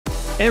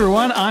Hey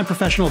everyone, I'm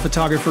professional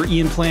photographer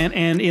Ian Plant,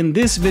 and in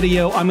this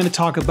video I'm going to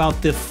talk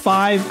about the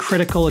 5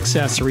 critical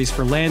accessories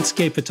for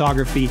landscape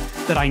photography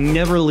that I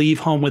never leave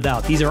home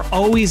without. These are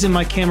always in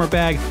my camera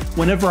bag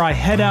whenever I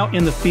head out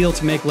in the field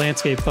to make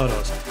landscape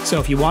photos. So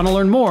if you want to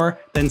learn more,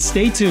 then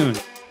stay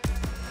tuned.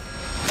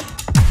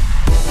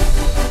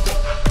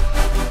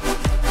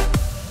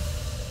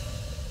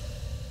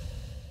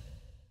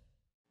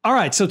 All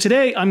right, so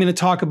today I'm going to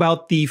talk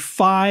about the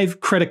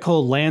 5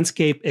 critical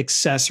landscape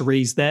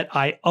accessories that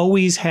I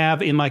always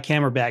have in my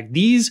camera bag.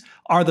 These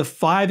are the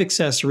 5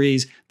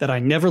 accessories that I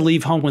never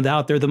leave home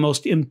without. They're the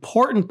most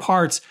important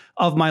parts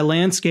of my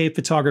landscape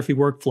photography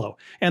workflow.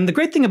 And the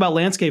great thing about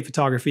landscape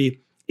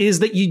photography is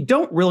that you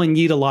don't really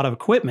need a lot of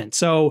equipment.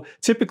 So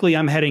typically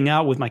I'm heading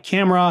out with my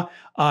camera,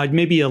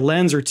 maybe a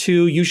lens or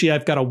two. Usually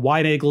I've got a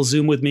wide angle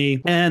zoom with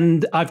me,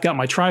 and I've got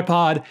my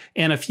tripod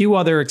and a few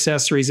other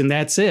accessories, and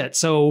that's it.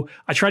 So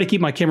I try to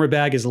keep my camera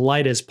bag as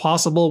light as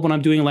possible when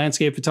I'm doing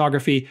landscape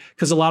photography,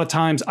 because a lot of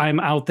times I'm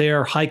out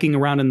there hiking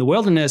around in the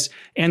wilderness,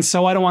 and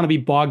so I don't want to be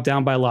bogged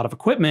down by a lot of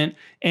equipment.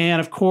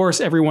 And of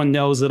course, everyone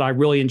knows that I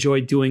really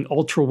enjoy doing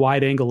ultra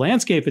wide angle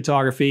landscape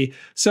photography.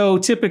 So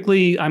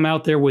typically I'm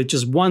out there with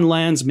just one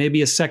lens,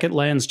 maybe a second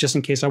lens, just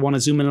in case I want to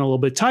zoom in a little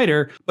bit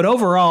tighter. But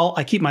overall,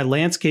 I keep my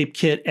landscape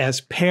kit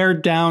as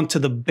pared down to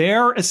the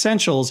bare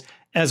essentials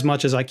as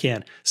much as I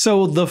can.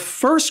 So the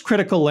first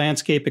critical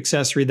landscape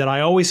accessory that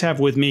I always have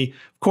with me,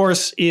 of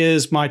course,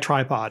 is my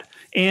tripod.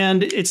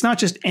 And it's not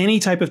just any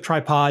type of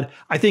tripod.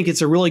 I think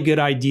it's a really good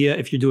idea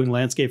if you're doing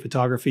landscape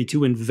photography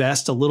to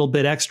invest a little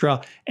bit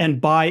extra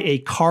and buy a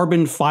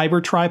carbon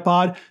fiber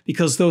tripod,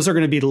 because those are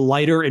going to be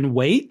lighter in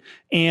weight.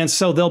 And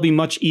so they'll be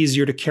much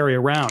easier to carry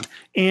around.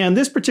 And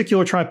this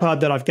particular tripod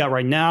that I've got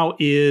right now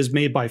is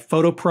made by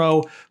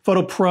PhotoPro.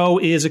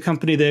 PhotoPro is a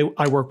company that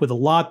I work with a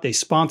lot. They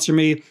sponsor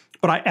me.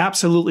 But I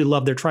absolutely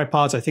love their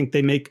tripods. I think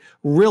they make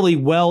really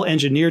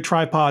well-engineered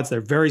tripods. They're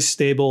very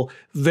stable,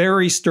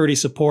 very sturdy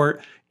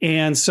support.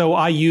 And so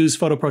I use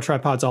PhotoPro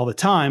tripods all the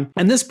time.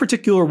 And this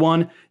particular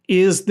one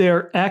is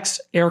their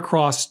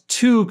Accessories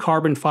 2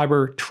 carbon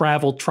fiber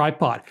travel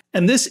tripod.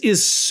 And this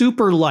is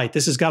super light.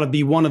 This has got to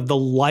be one of the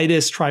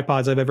lightest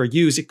tripods I've ever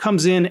used. It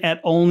comes in at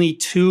only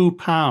 2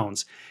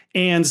 pounds.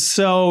 And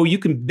so you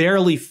can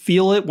barely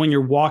feel it when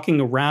you're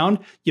walking around.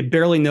 You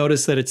barely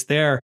notice that it's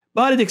there.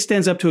 But it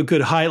extends up to a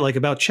good height, like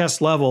about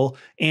chest level.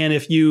 And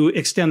if you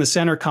extend the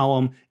center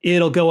column,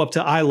 it'll go up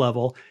to eye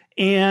level.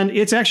 And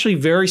it's actually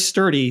very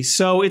sturdy.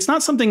 So it's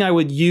not something I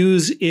would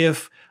use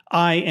if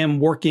I am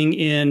working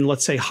in,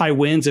 let's say, high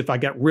winds. If I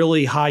got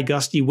really high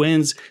gusty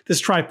winds, this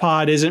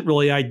tripod isn't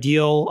really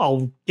ideal.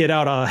 I'll get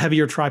out a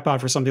heavier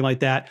tripod for something like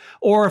that.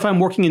 Or if I'm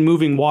working in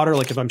moving water,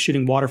 like if I'm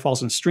shooting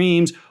waterfalls and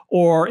streams,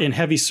 or in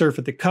heavy surf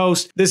at the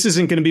coast, this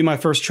isn't going to be my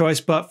first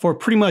choice. But for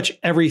pretty much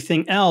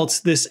everything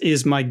else, this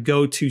is my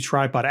go-to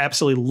tripod. I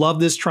absolutely love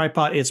this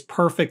tripod. It's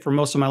perfect for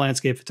most of my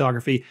landscape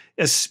photography,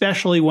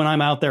 especially when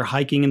I'm out there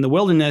hiking in the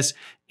wilderness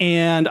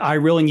and I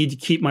really need to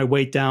keep my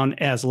weight down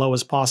as low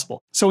as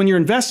possible. So when you're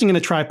investing in a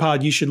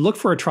tripod, you should look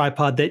for a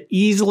tripod that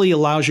easily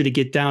allows you to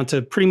get down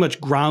to pretty much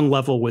ground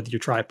level with your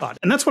tripod.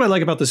 And that's what I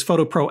like about this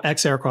PhotoPro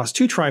Accessories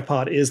 2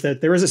 tripod, is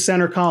that there is a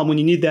center column when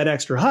you need that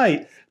extra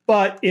height,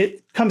 but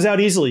it comes out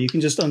easily. You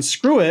can just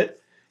unscrew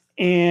it.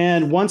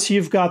 And once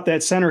you've got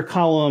that center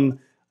column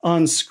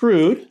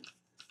unscrewed,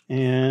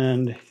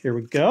 and here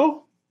we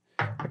go,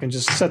 I can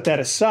just set that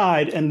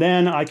aside, and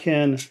then I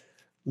can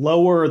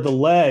lower the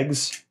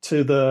legs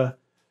to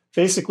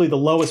basically the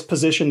lowest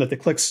position that the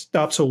click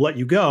stops will let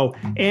you go.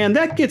 And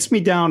that gets me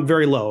down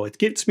very low. It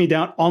gets me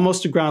down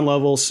almost to ground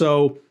level.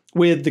 So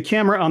with the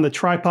camera on the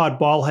tripod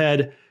ball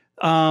head,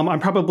 I'm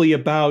probably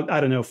about,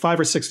 I don't know, 5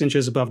 or 6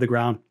 inches above the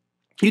ground.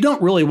 You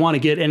don't really want to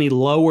get any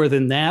lower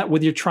than that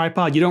with your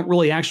tripod. You don't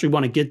really actually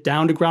want to get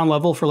down to ground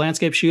level for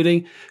landscape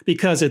shooting,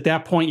 because at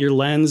that point your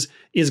lens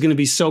is going to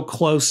be so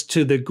close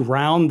to the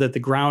ground that the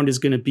ground is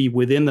going to be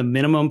within the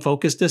minimum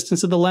focus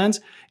distance of the lens.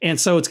 And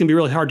so it's going to be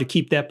really hard to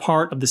keep that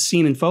part of the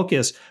scene in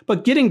focus.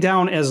 But getting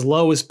down as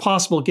low as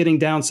possible, getting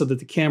down so that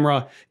the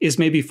camera is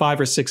maybe 5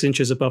 or 6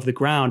 inches above the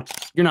ground.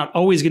 You're not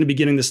always going to be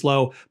getting this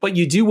low, but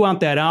you do want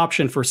that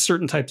option for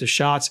certain types of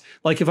shots.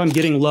 Like if I'm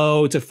getting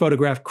low to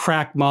photograph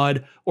cracked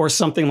mud or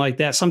something like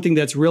that, something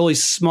that's really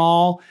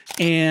small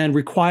and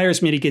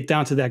requires me to get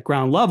down to that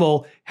ground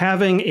level,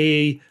 having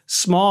a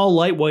small,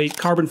 lightweight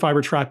carbon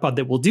fiber tripod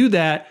that will do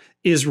that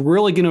is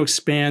really going to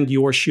expand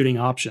your shooting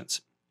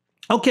options.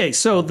 Okay,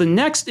 so the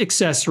next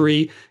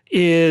accessory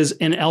is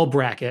an L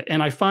bracket,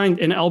 and I find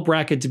an L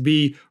bracket to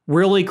be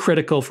really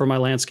critical for my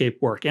landscape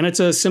work. And it's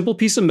a simple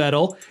piece of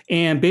metal,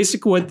 and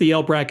basically what the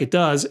L bracket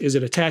does is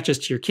it attaches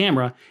to your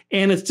camera,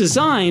 and it's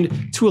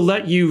designed to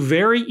let you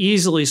very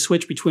easily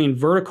switch between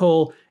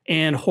vertical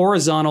and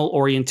horizontal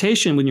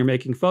orientation when you're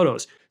making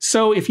photos.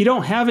 So if you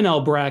don't have an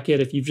L bracket,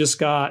 if you've just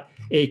got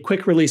a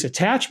quick release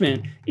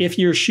attachment, if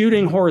you're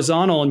shooting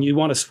horizontal and you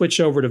want to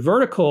switch over to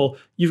vertical,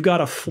 you've got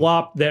to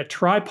flop that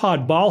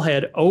tripod ball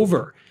head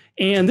over.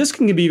 And this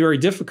can be very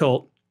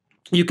difficult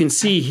you can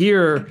see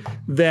here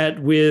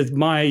that with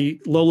my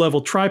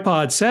low-level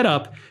tripod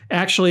setup,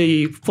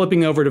 actually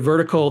flipping over to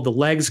vertical, the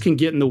legs can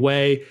get in the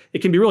way.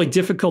 It can be really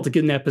difficult to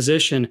get in that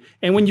position.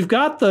 And when you've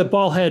got the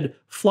ball head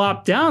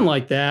flopped down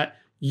like that,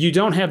 you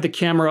don't have the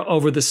camera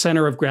over the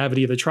center of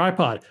gravity of the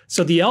tripod.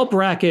 So the L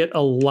bracket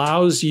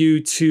allows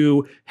you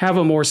to have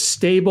a more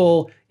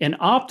stable and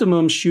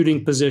optimum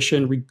shooting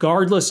position,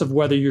 regardless of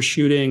whether you're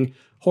shooting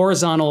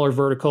horizontal or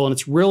vertical, and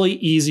it's really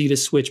easy to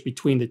switch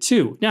between the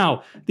two.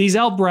 Now, these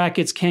L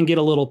brackets can get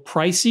a little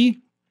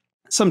pricey.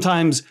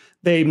 Sometimes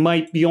they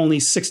might be only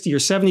 60 or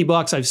 70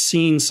 bucks. I've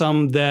seen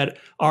some that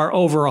are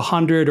over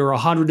 $100 or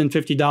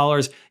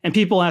 $150. And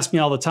people ask me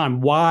all the time,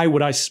 why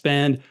would I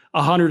spend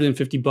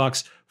 150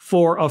 bucks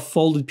for a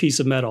folded piece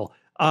of metal?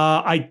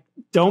 I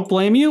don't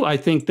blame you. I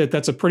think that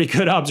that's a pretty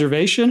good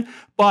observation,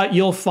 but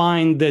you'll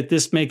find that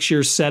this makes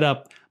your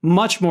setup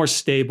much more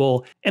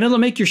stable, and it'll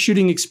make your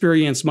shooting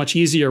experience much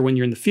easier when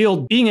you're in the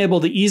field. Being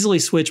able to easily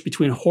switch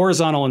between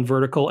horizontal and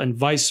vertical and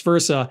vice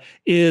versa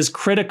is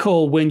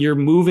critical when you're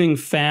moving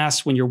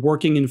fast, when you're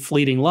working in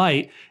fleeting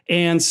light.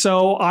 And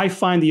so I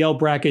find the L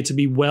bracket to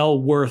be well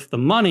worth the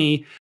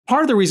money.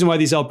 Part of the reason why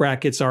these L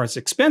brackets are as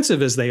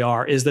expensive as they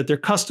are is that they're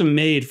custom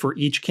made for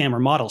each camera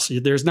model. So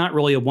there's not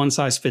really a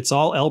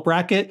one-size-fits-all L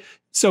bracket.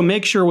 So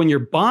make sure when you're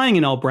buying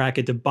an L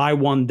bracket to buy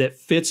one that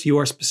fits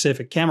your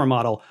specific camera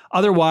model.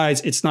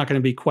 Otherwise, it's not going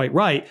to be quite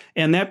right.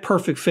 And that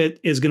perfect fit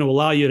is going to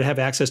allow you to have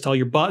access to all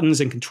your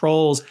buttons and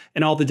controls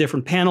and all the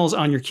different panels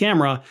on your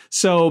camera.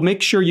 So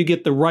make sure you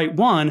get the right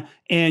one,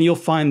 and you'll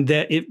find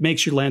that it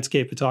makes your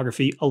landscape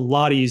photography a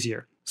lot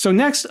easier. So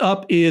next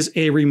up is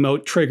a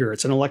remote trigger.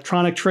 It's an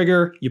electronic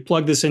trigger. You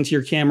plug this into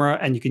your camera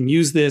and you can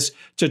use this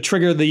to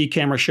trigger the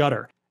camera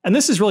shutter. And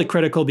this is really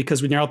critical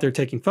because when you're out there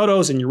taking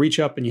photos and you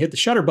reach up and you hit the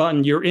shutter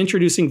button, you're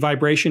introducing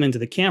vibration into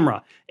the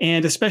camera.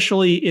 And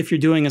especially if you're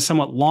doing a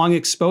somewhat long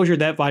exposure,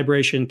 that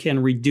vibration can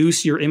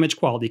reduce your image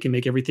quality, can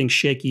make everything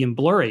shaky and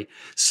blurry.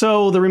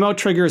 So the remote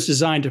trigger is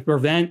designed to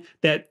prevent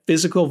that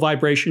physical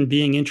vibration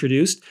being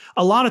introduced.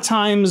 A lot of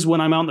times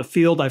when I'm out in the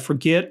field, I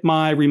forget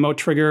my remote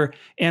trigger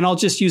and I'll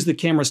just use the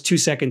camera's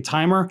 2-second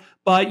timer.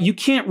 But you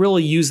can't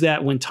really use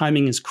that when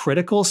timing is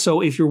critical.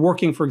 So if you're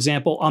working, for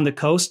example, on the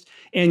coast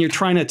and you're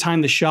trying to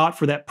time the shot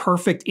for that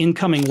perfect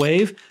incoming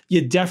wave, you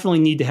definitely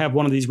need to have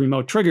one of these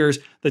remote triggers.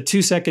 The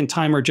 2-second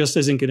timer just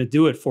isn't going to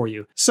do it for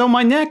you. So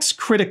my next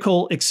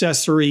critical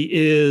accessory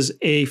is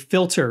a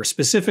filter,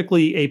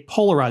 specifically a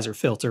polarizer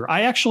filter.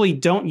 I actually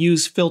don't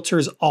use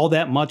filters all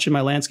that much in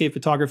my landscape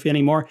photography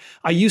anymore.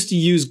 I used to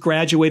use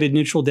graduated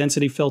neutral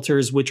density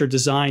filters, which are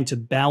designed to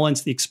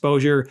balance the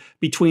exposure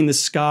between the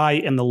sky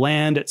and the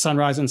land at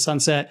sunrise and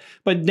sunset.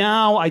 But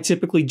now I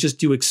typically just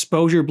do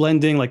exposure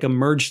blending, like a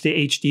merge to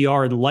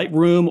HDR in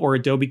Lightroom or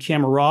Adobe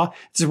Camera Raw.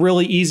 It's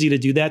really easy to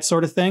do that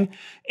sort of thing.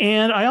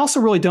 And I also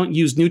really don't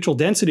use neutral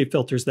density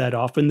filters that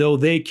often, though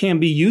they can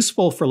be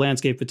useful for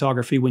landscape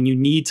photography when you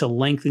need to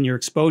lengthen your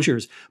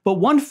exposures. But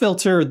one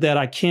filter that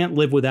I can't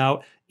live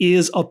without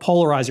is a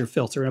polarizer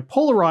filter. And a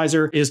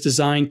polarizer is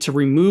designed to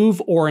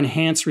remove or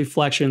enhance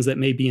reflections that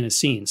may be in a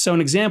scene. So an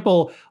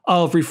example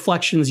of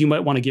reflections you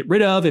might want to get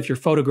rid of if you're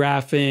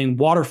photographing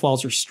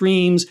waterfalls or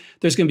streams,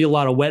 there's going to be a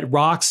lot of wet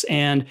rocks,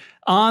 and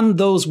on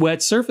those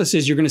wet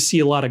surfaces, you're going to see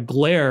a lot of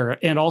glare,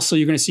 and also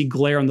you're going to see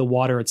glare in the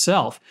water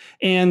itself.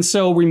 And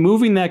so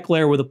removing that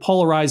glare with a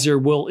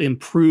polarizer will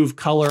improve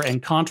color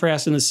and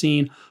contrast in the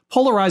scene.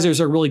 Polarizers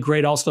are really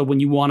great also when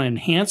you want to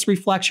enhance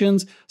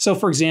reflections. So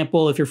for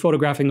example, if you're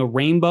photographing a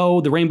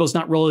rainbow, the rainbow's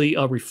not really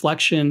a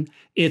reflection,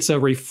 it's a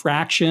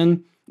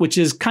refraction, which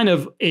is kind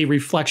of a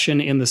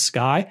reflection in the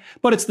sky.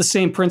 But it's the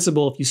same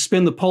principle. If you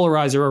spin the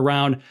polarizer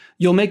around,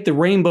 you'll make the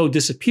rainbow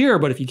disappear.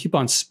 But if you keep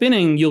on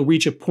spinning, you'll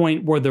reach a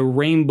point where the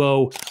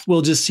rainbow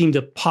will just seem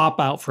to pop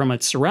out from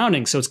its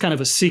surroundings. So it's kind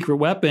of a secret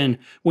weapon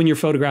when you're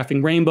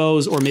photographing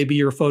rainbows, or maybe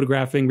you're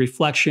photographing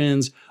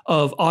reflections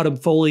of autumn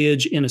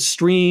foliage in a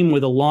stream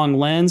with a long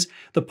lens.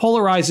 The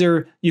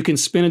polarizer, you can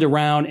spin it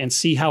around and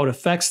see how it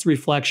affects the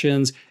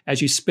reflections.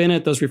 As you spin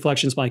it, those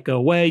reflections might go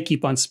away,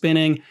 keep on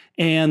spinning,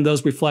 and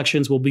those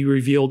reflections will be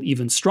revealed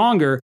even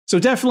stronger. So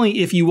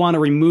definitely, if you want to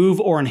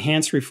remove or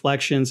enhance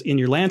reflections in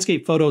your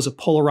landscape photos, a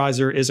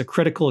polarizer is a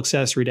critical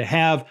accessory to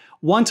have.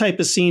 One type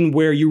of scene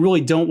where you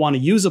really don't want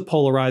to use a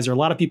polarizer, a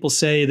lot of people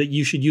say that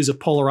you should use a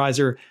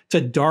polarizer to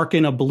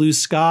darken a blue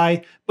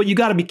sky, but you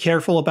got to be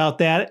careful about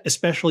that,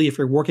 especially if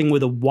you're working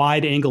with a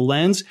wide angle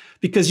lens,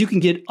 because you can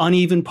get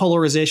uneven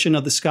polarization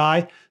of the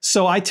sky.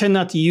 So I tend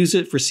not to use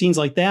it for scenes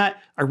like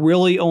that. I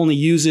really only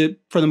use it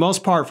for the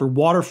most part for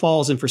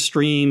waterfalls and for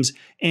streams,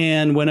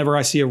 and whenever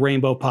I see a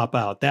rainbow pop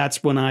out.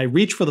 That's when I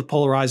reach for the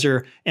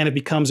polarizer and it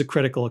becomes a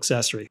critical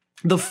accessory.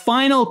 The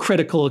final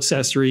critical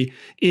accessory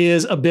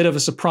is a bit of a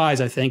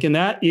surprise, I think, and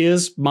that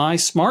is my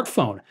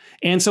smartphone.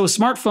 And so a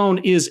smartphone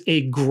is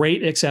a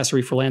great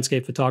accessory for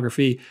landscape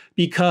photography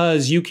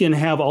because you can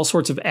have all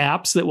sorts of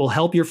apps that will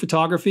help your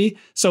photography.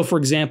 So for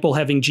example,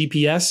 having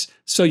GPS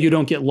so you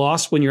don't get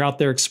lost when you're out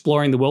there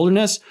exploring the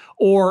wilderness,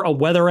 or a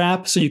weather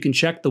app so you can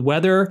check the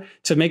weather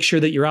to make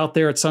sure that you're out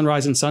there at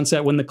sunrise and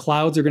sunset when the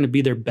clouds are going to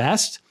be their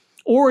best.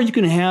 Or you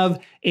can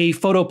have a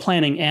photo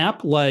planning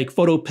app like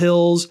Photo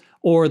Pills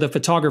or the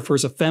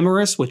Photographer's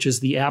Ephemeris, which is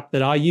the app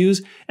that I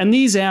use. And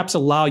these apps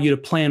allow you to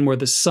plan where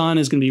the sun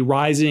is going to be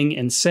rising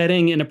and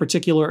setting in a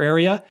particular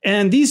area.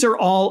 And these are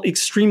all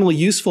extremely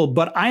useful,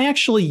 but I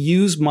actually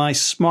use my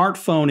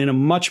smartphone in a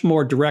much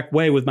more direct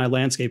way with my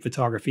landscape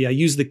photography. I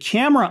use the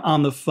camera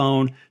on the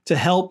phone to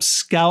help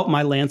scout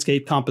my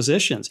landscape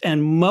compositions.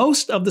 And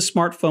most of the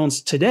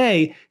smartphones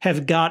today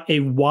have got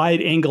a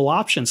wide angle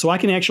option. So I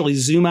can actually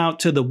zoom out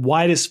to the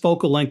widest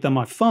focal length on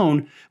my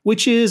phone,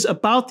 which is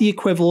about the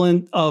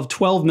equivalent of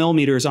 12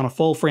 millimeters on a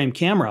full frame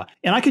camera.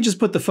 And I can just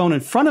put the phone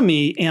in front of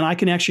me and I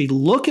can actually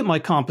look at my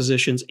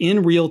compositions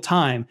in real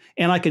time,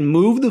 and I can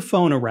move the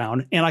phone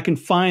around and I can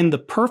find the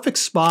perfect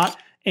spot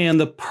and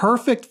the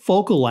perfect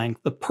focal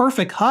length, the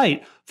perfect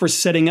height for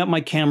setting up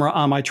my camera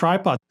on my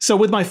tripod. So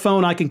with my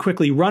phone, I can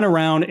quickly run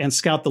around and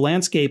scout the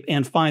landscape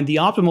and find the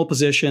optimal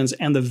positions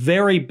and the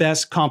very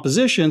best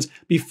compositions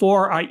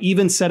before I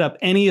even set up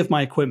any of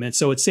my equipment.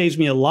 So it saves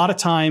me a lot of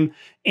time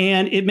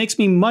and it makes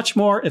me much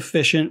more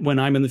efficient when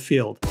I'm in the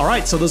field. All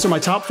right, so those are my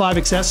top 5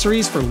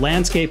 accessories for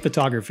landscape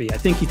photography. I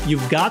think if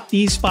you've got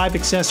these 5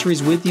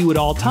 accessories with you at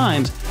all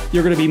times,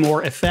 you're gonna be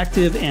more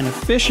effective and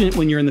efficient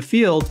when you're in the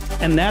field,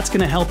 and that's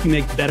gonna help you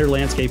make better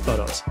landscape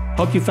photos.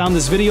 Hope you found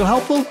this video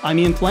helpful. I'm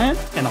Ian Plant,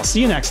 and I'll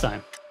see you next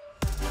time.